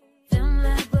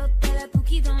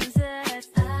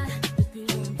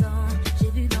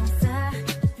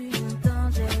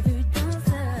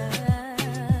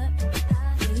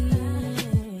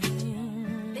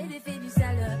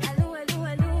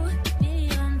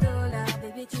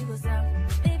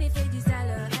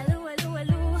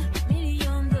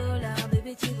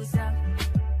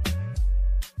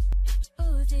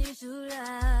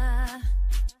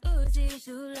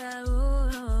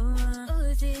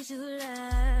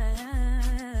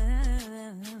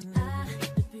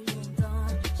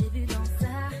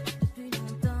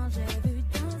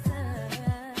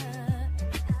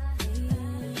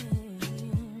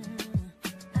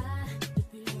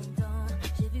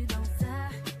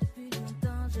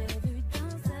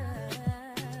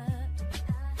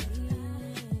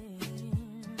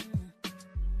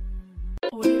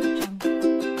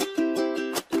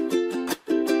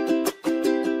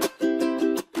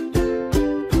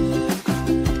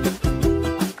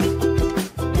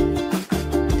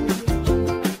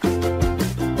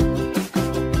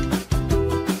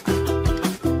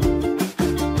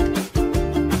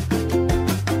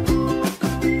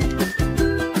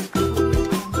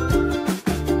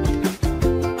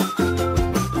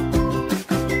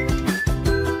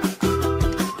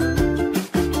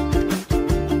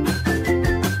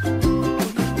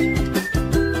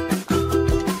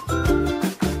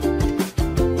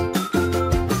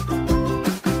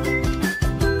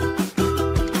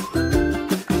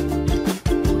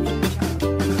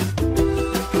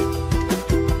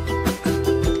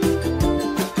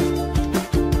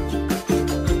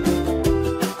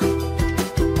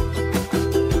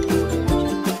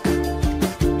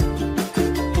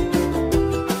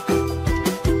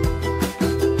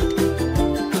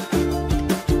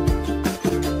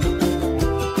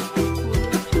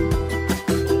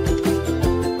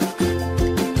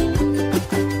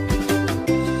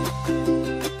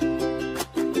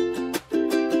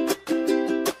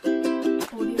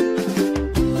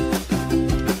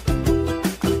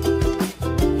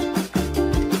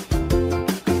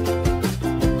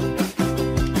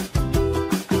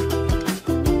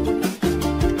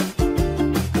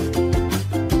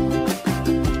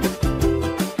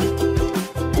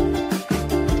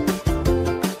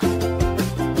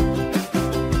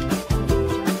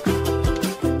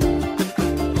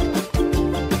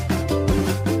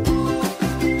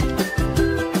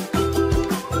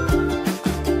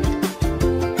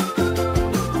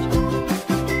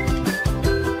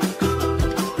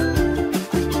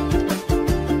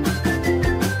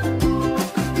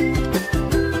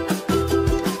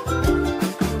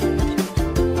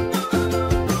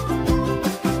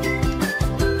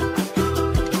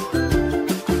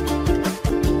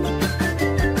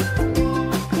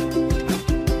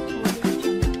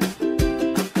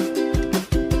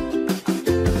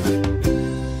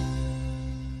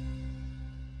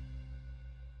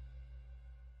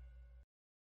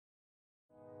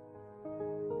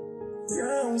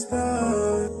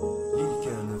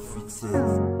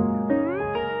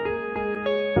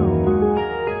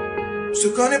 se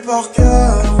connaît par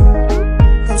cœur,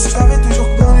 comme si je t'avais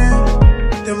toujours connu.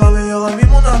 T'es ma meilleure amie,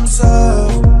 mon âme sœur.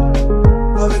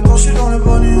 Avec toi je suis dans le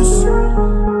bonus.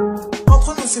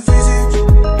 Entre nous c'est physique,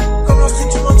 comme lorsque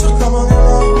tu m'attires comme un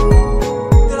aimant.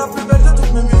 T'es la plus belle de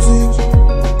toutes mes musiques.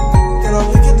 T'es la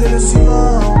brique et t'es le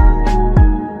ciment.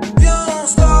 Viens on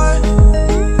se taille,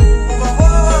 on va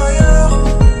voir ailleurs.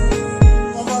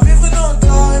 On va vivre notre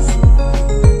life,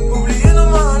 oublier nos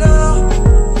malheurs.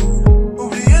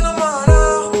 Oublier nos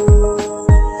malheurs.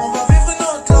 On va vivre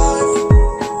notre life,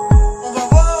 on va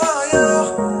voir ailleurs.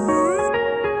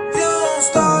 Viens on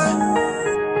se taille,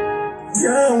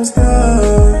 viens on se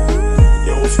taille.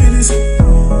 Viens on fuit d'ici,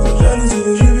 la jalousie,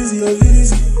 les jeux busy, la vie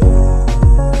d'ici.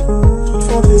 Trop de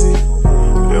fantaisie,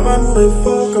 le amour est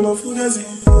fort comme un fugazi.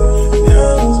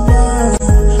 Viens on se bat,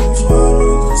 on se bat, mais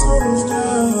notre sang on se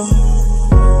terre.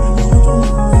 Je me retourne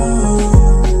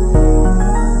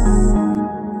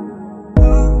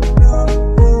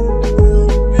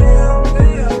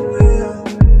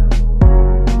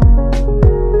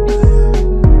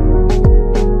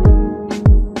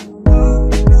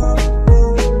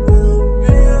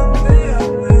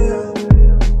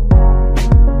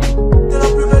T'es la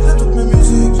plus belle de toutes mes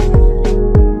musiques.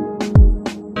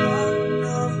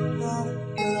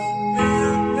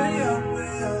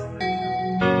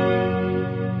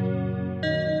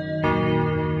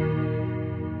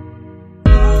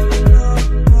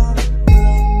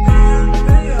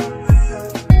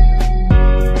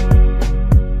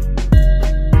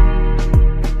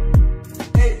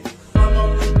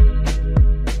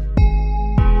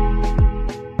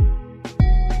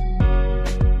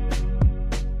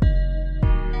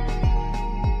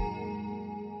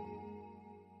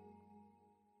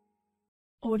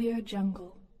 Audio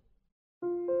Jungle.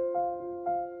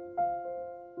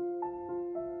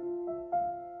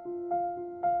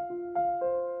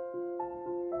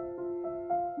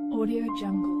 Audio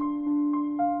Jungle.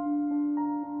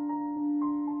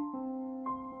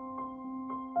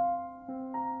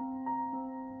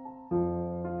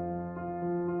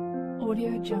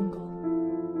 Audio Jungle.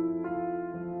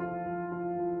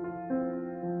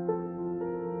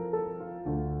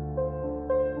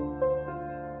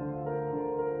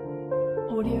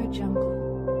 Audio Jungle.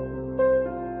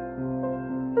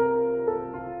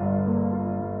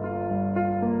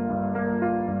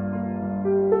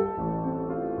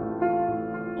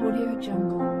 Audio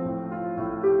Jungle.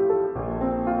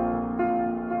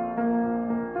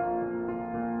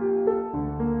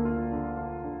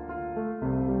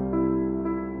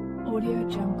 Audio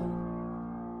Jungle.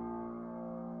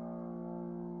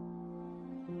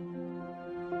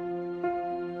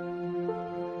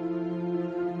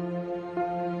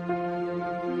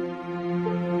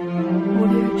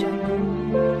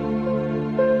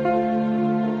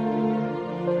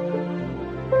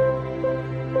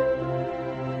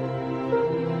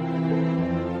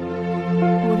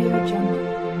 Audio Jungle.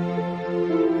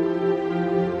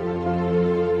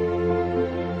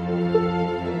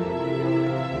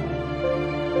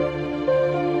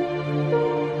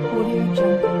 Audio Jungle. Audio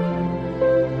Jungle.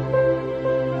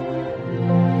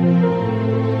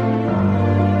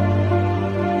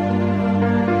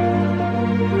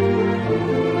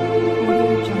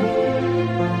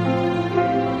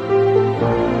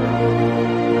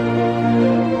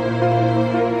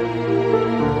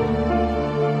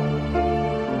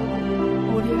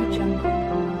 Audio Jungle.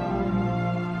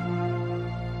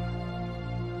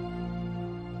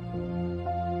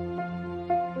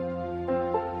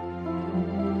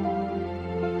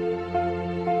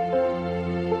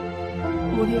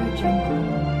 Audio Jungle.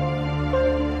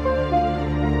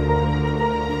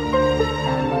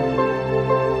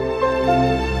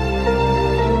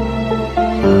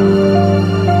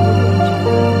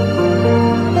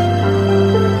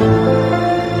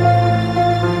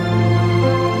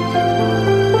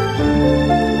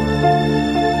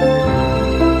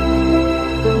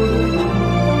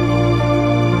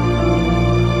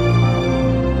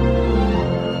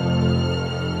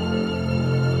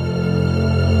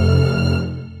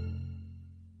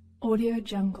 Audio Jungle. Audio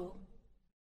Jungle.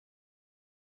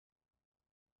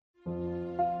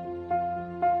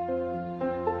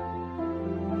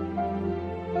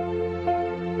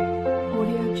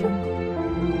 Audio Jungle.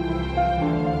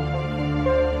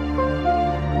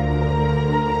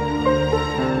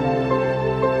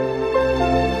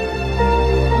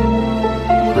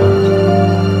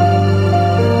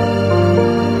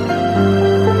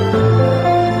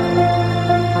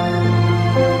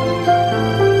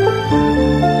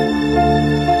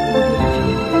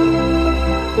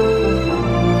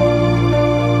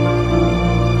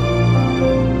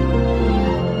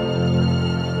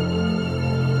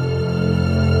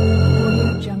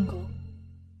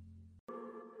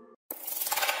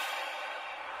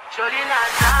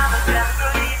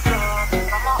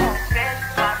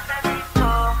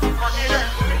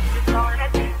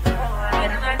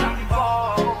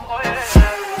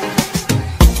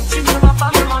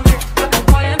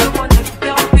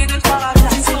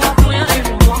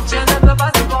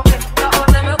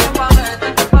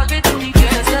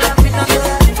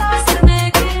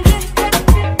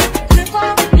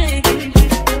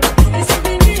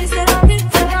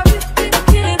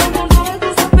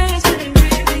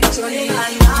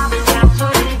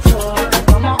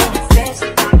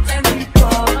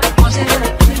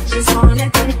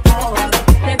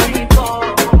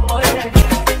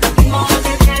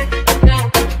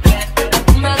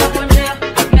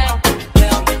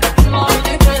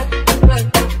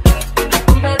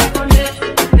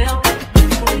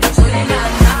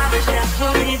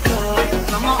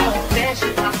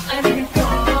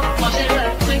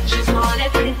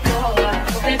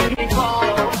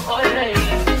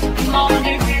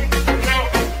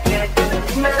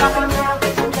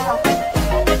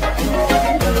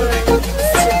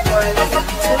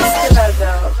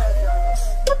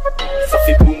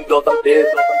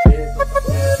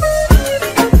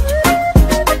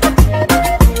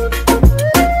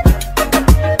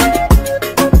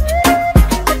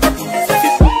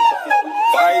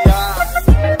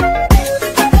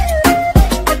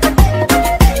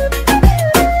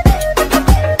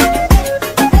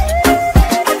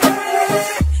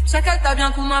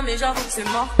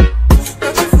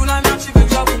 Quand tu fous la merde, tu veux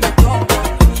que j'avoue mes torts.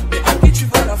 Mais à qui tu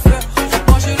vas la faire?